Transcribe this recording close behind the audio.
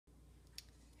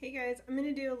Hey guys, I'm going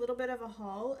to do a little bit of a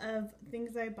haul of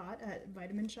things I bought at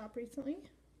Vitamin Shoppe recently.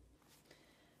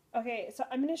 Okay, so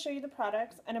I'm going to show you the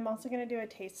products and I'm also going to do a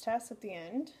taste test at the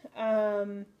end.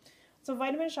 So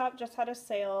Vitamin Shoppe just had a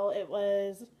sale. It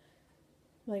was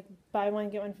like buy one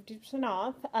get one 50%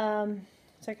 off.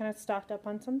 So I kind of stocked up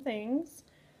on some things.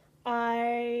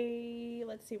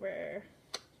 Let's see where.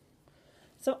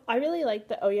 So I really like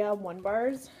the Oh Yeah One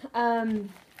bars.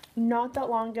 Not that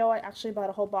long ago, I actually bought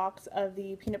a whole box of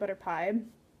the peanut butter pie.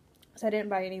 So I didn't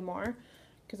buy any more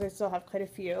because I still have quite a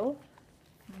few.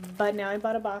 But now I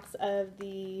bought a box of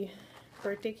the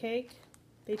birthday cake.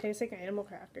 They taste like animal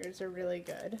crackers. They're really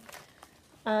good.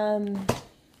 And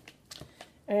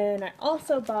I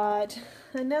also bought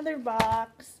another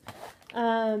box.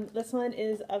 This one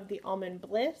is of the Almond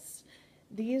Bliss.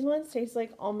 These ones taste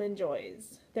like Almond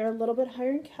Joys. They're a little bit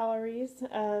higher in calories.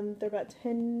 They're about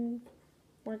 10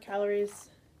 more calories,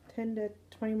 10 to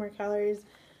 20 more calories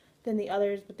than the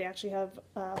others, but they actually have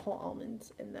whole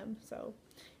almonds in them. So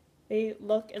they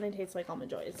look and they taste like Almond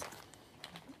Joys.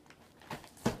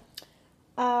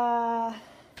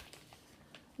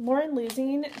 Lauren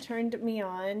Losing turned me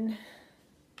on.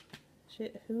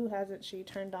 Who hasn't she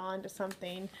turned on to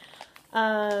something?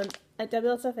 At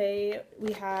WSFA,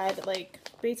 we had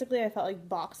basically I felt like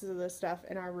boxes of this stuff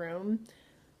in our room.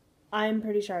 I'm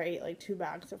pretty sure I ate like 2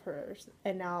 bags of hers,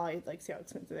 and now I see how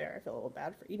expensive they are. I feel a little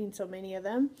bad for eating so many of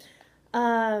them.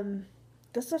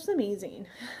 This stuff's amazing.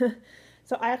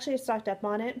 So I actually stocked up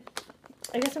on it.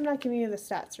 I guess I'm not giving you the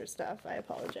stats for stuff. I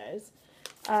apologize.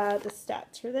 The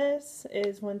stats for this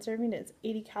is one serving is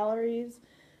 80 calories,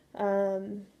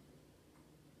 3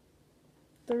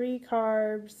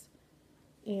 carbs,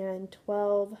 and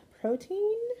 12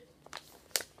 protein.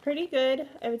 Pretty good,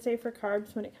 I would say, for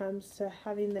carbs when it comes to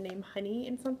having the name honey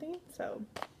in something. So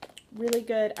really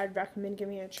good. I'd recommend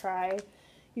giving it a try.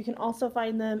 You can also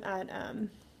find them at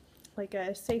like a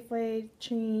Safeway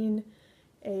chain,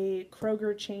 a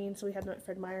Kroger chain. So we have them at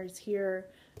Fred Meyer's here,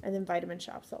 and then Vitamin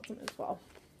Shoppe sells them as well.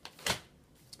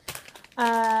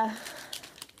 I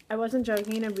wasn't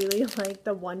joking. I really like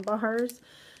the One bars.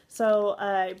 So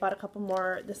I bought a couple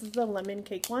more. This is the lemon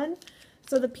cake one.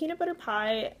 So the peanut butter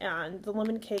pie and the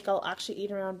lemon cake I'll actually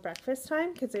eat around breakfast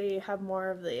time because they have more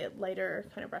of the lighter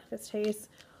kind of breakfast taste.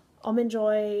 Almond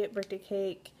Joy, birthday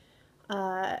cake,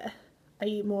 I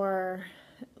eat more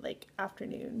like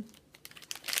afternoon.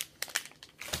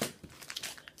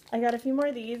 I got a few more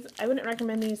of these. I wouldn't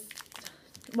recommend these.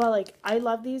 Well, I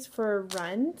love these for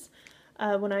runs.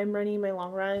 When I'm running my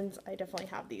long runs, I definitely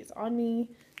have these on me.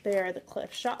 They are the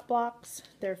Cliff Shot Blocks.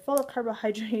 They're full of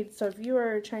carbohydrates, so if you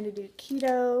are trying to do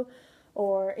keto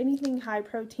or anything high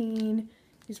protein,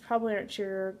 these probably aren't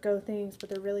your go things, but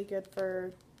they're really good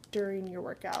for during your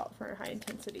workout for high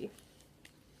intensity.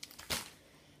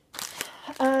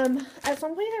 At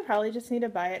some point I probably just need to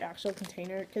buy an actual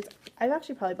container because I've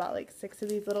actually probably bought like 6 of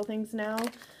these little things now.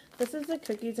 This is the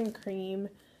Cookies and Cream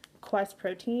Quest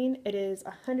Protein. It is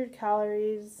 100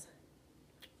 calories,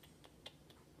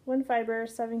 1 fiber,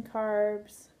 7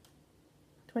 carbs,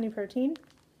 20 protein.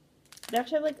 They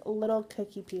actually have little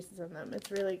cookie pieces in them.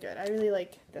 It's really good. I really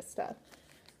like this stuff.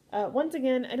 Once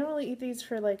again, I don't really eat these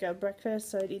for a breakfast,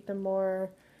 so I'd eat them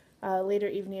more later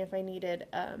evening if I needed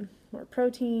more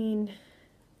protein,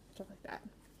 stuff like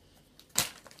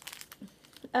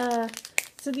that.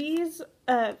 So these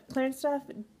clearance stuff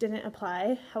didn't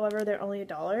apply. However, they're only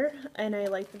 $1, and I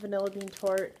like the vanilla bean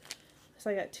tort, so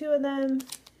I got 2 of them.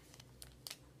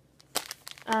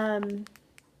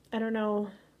 I don't know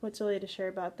what's really to share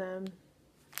about them.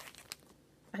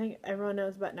 I think everyone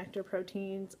knows about Nectar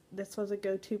proteins. This was a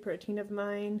go-to protein of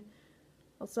mine.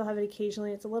 I'll still have it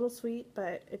occasionally. It's a little sweet,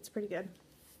 but it's pretty good.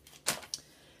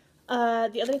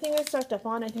 The other thing I stocked up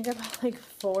on, I think I bought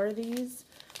 4 of these,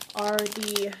 are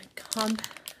the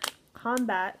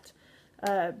Combat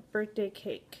birthday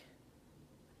cake.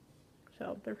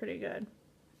 So they're pretty good.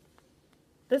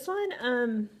 This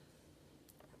one,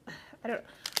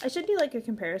 I should do a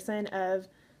comparison of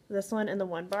this one and the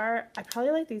One bar. I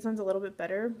probably like these ones a little bit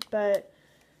better, but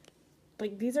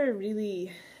these are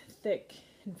really thick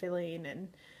and filling, and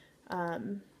I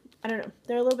don't know,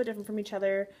 they're a little bit different from each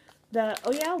other. The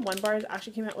Oh Yeah One bars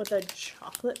actually came out with a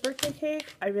chocolate birthday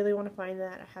cake. I really want to find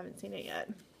that. I haven't seen it yet.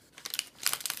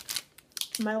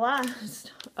 My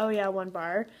last Oh Yeah One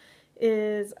bar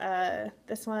is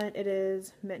this one. It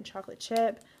is mint chocolate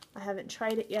chip. I haven't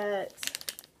tried it yet.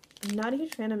 I'm not a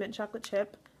huge fan of mint chocolate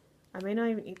chip. I may not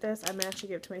even eat this. I may actually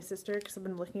give it to my sister because I've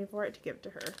been looking for it to give it to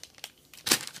her.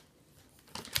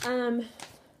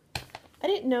 I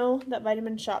didn't know that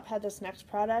Vitamin Shoppe had this next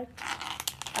product.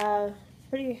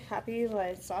 Pretty happy when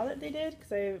I saw that they did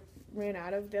because I ran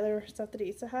out of the other stuff that I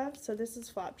used to have. So this is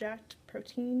Flapjack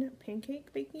Protein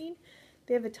Pancake Baking.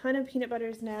 They have a ton of peanut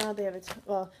butters now. They have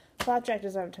well, Flapjack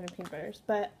doesn't have a ton of peanut butters,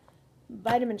 but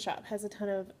Vitamin Shoppe has a ton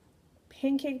of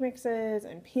pancake mixes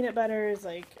and peanut butters.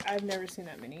 Like, I've never seen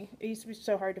that many. It used to be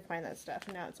so hard to find that stuff,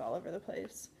 and now it's all over the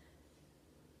place.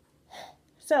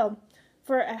 So,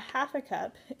 for a half a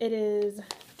cup, it is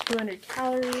 200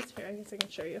 calories. Here, I guess I can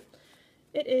show you.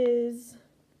 It is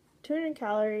 200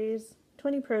 calories,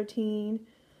 20 protein,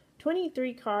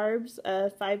 23 carbs,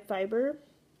 5 fiber.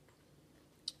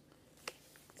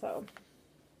 So,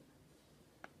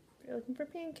 if you're looking for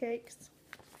pancakes.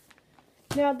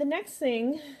 Now, the next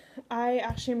thing, I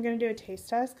actually am going to do a taste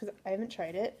test because I haven't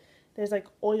tried it. There's like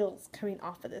oils coming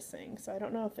off of this thing, so I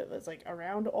don't know if it was like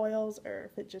around oils or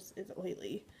if it just is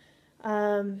oily.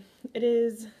 It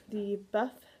is the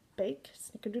Buff Bake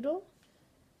Snickerdoodle.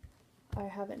 I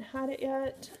haven't had it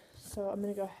yet, so I'm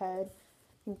going to go ahead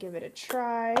and give it a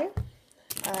try.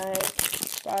 I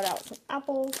brought out some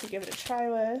apples to give it a try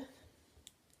with.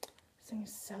 This thing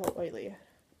is so oily.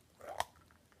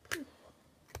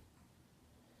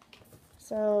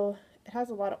 So it has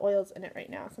a lot of oils in it right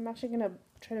now, so I'm actually going to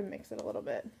try to mix it a little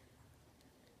bit.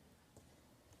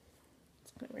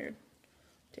 It's kind of weird.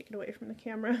 Take it away from the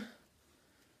camera.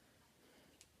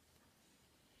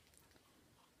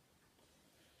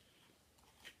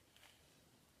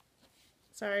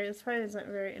 Sorry, this probably isn't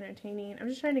very entertaining. I'm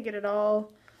just trying to get it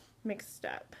all mixed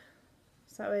up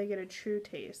so that way I get a true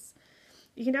taste.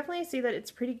 You can definitely see that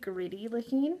it's pretty gritty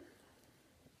looking.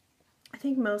 I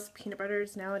think most peanut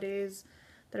butters nowadays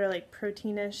that are like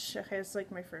proteinish. Okay, it's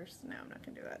like my first. No, I'm not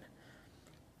gonna do that.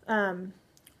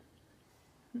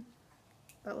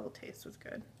 That little taste was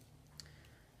good.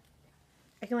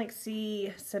 I can like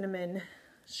see cinnamon,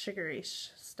 sugary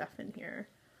stuff in here.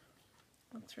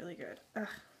 That's really good. Ugh,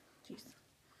 jeez.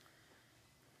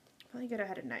 Probably could have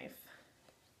had a knife.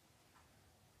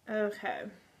 Okay.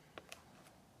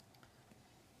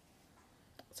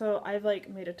 So I've like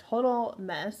made a total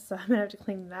mess, so I'm gonna have to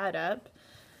clean that up.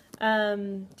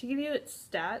 To give you its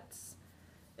stats,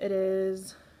 it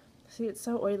is, see, it's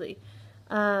so oily.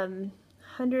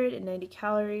 190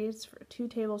 calories for 2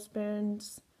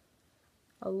 tablespoons,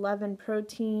 11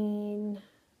 protein,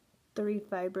 3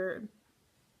 fiber,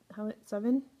 how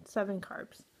 7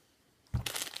 carbs.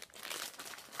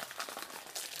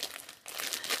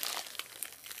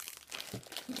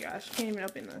 Oh my gosh, I can't even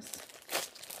open this.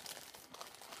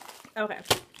 Okay.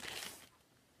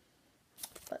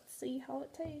 Let's see how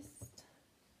it tastes.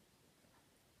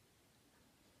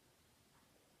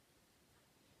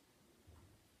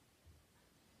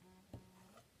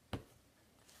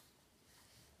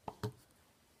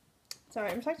 Sorry,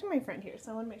 I'm texting my friend here,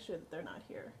 so I want to make sure that they're not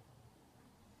here.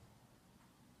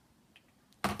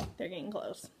 They're getting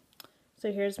close.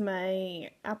 So here's my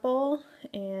apple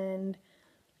and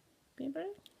peanut butter.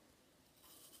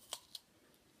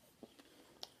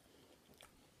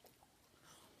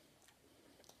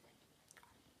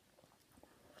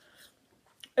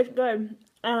 It's good.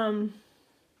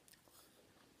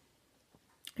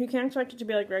 You can't expect it to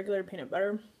be like regular peanut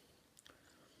butter.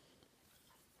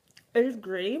 It is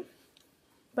gritty,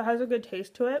 but has a good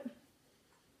taste to it.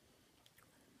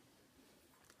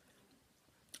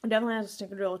 It definitely has a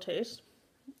snickerdoodle taste.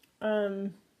 I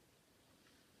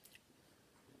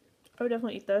would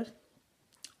definitely eat this.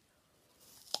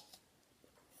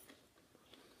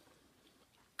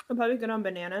 It'd probably be good on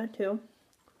banana too.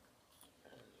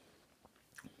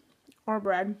 Or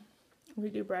bread. We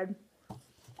do bread.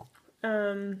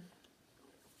 It's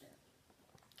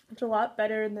a lot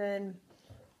better than,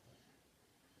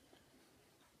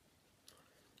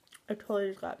 I totally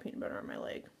just got peanut butter on my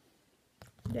leg.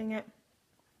 Dang it.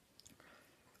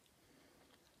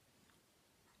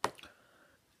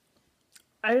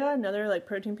 I got another like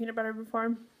protein peanut butter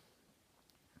before.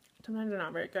 Sometimes they're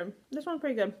not very good. This one's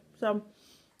pretty good. So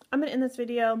I'm gonna end this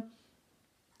video.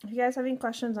 If you guys have any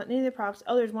questions on any of the products,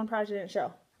 oh, there's one product I didn't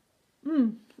show.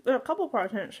 There are a couple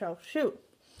products I didn't show. Shoot.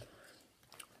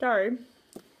 Sorry.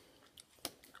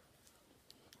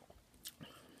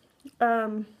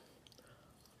 I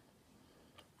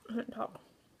didn't talk.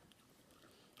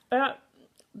 I got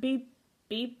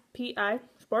BPI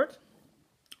Sports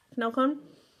Snow Cone.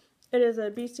 It is a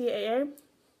BCAA.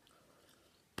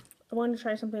 I wanted to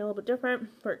try something a little bit different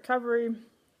for recovery.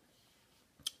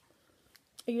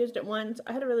 I used it once.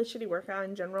 I had a really shitty workout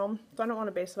in general, so I don't want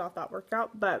to base it off that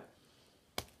workout, but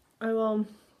I will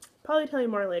probably tell you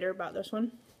more later about this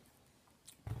one.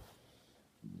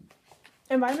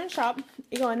 In Vitamin Shoppe,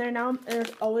 you go in there now,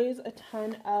 there's always a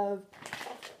ton of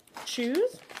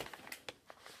shoes.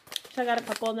 So I got a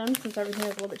couple of them since everything is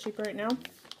a little bit cheaper right now.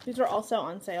 These are also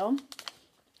on sale.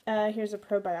 Here's a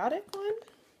probiotic one.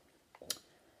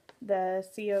 The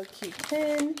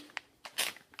COQ10.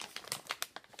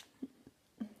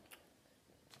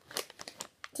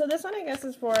 So this one I guess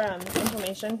is for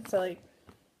inflammation. So like,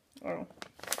 I don't know.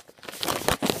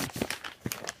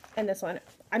 And this one.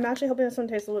 I'm actually hoping this one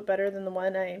tastes a little bit better than the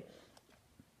one I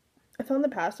found in the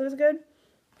past was good.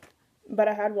 But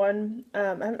I had one, I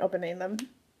haven't opened any of them.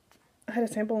 I had a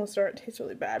sample in the store, it tastes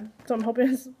really bad. So I'm hoping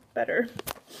it's better.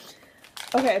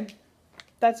 Okay,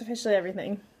 that's officially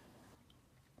everything.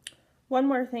 One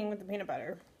more thing with the peanut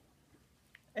butter.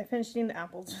 I finished eating the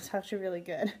apples, it's actually really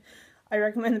good. I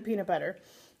recommend the peanut butter.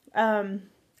 One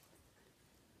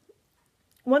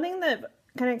thing that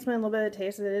kind of explains a little bit of the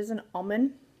taste is it is an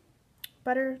almond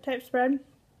butter type spread.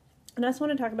 And I just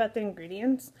want to talk about the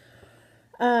ingredients.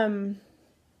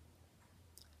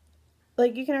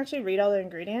 Like you can actually read all the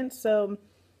ingredients, so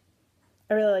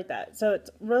I really like that. So it's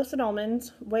roasted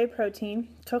almonds, whey protein,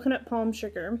 coconut palm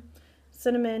sugar,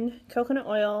 cinnamon, coconut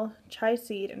oil, chai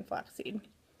seed, and flaxseed.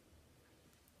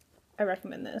 I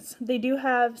recommend this. They do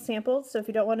have samples, so if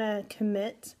you don't want to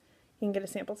commit, you can get a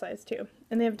sample size too.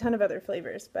 And they have a ton of other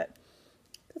flavors, but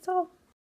that's all.